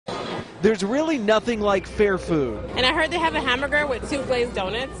There's really nothing like fair food. And I heard they have a hamburger with 2 glazed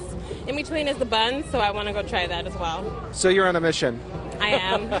donuts. In between is the bun, so I want to go try that as well. So you're on a mission. I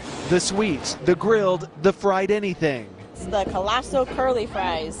am. The sweets, the grilled, the fried anything. It's the colossal curly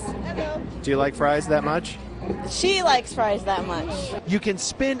fries. Do you like fries that much? She likes fries that much. You can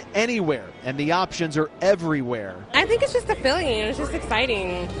spin anywhere, and the options are everywhere. I think it's just a feeling. It's just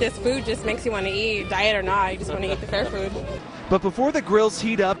exciting. This food just makes you want to eat, diet or not. You just want to eat the fair food. But before the grills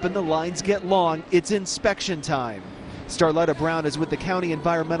heat up and the lines get long, it's inspection time. Starletta Brown is with the County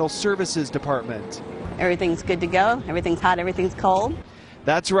Environmental Services Department. Everything's good to go. Everything's hot. Everything's cold.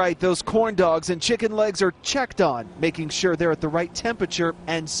 That's right, those corn dogs and chicken legs are checked on, making sure they're at the right temperature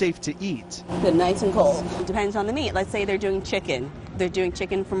and safe to eat. Good, nice and cold. It depends on the meat. Let's say they're doing chicken. They're doing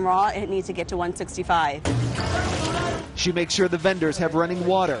chicken from raw. It needs to get to 165. She makes sure the vendors have running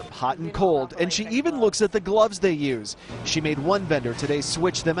water, hot and cold, and she even looks at the gloves they use. She made one vendor today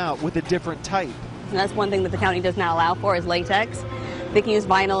switch them out with a different type. And that's one thing that the county does not allow for is latex. They can use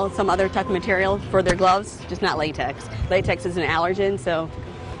vinyl, some other type of material for their gloves, just not latex. Latex is an allergen, so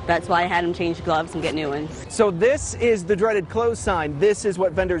that's why I had them change gloves and get new ones. So this is the dreaded close sign. This is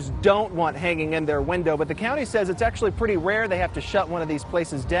what vendors don't want hanging in their window, but the county says it's actually pretty rare they have to shut one of these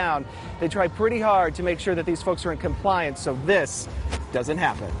places down. They try pretty hard to make sure that these folks are in compliance, so this doesn't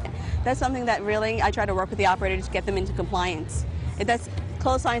happen. That's something that really I try to work with the operator to get them into compliance. That's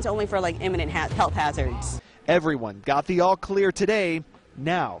close signs only for like imminent health hazards. Everyone got the all clear today.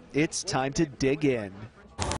 Now it's time to dig in.